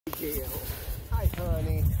Gail. Hi,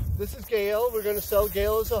 honey. This is Gail. We're going to sell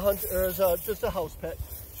Gail as a hunter, or as just a house pet.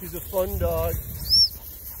 She's a fun dog.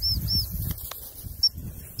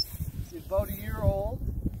 She's about a year old.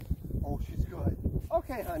 Oh, she's good.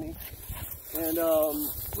 Okay, honey. And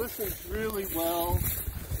listens really well.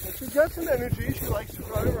 And she's got some energy. She likes to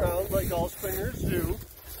run around like all springers do.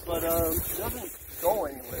 But she doesn't go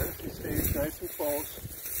anywhere. She stays nice and close.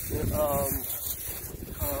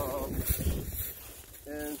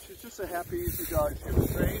 And she's just a happy, easy dog. She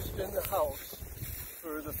was raised in the house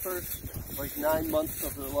for the first, 9 months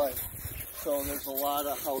of her life. So there's a lot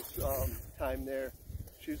of house time there.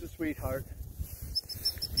 She's a sweetheart.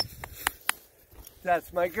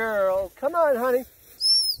 That's my girl. Come on, honey.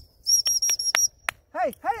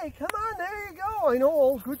 Hey, come on. There you go. I know.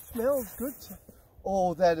 Oh, good smells. Good.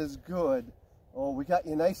 Oh, that is good. Oh, we got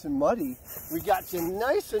you nice and muddy. We got you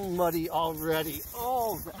nice and muddy already.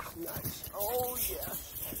 Oh, that's nice. Oh, yes.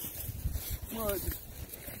 Good.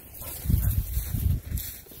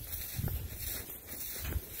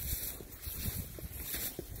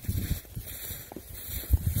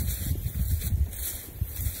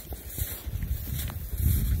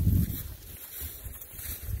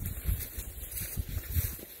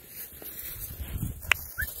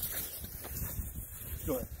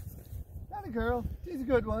 Good. That a girl. She's a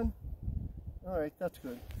good one. All right, that's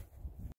good.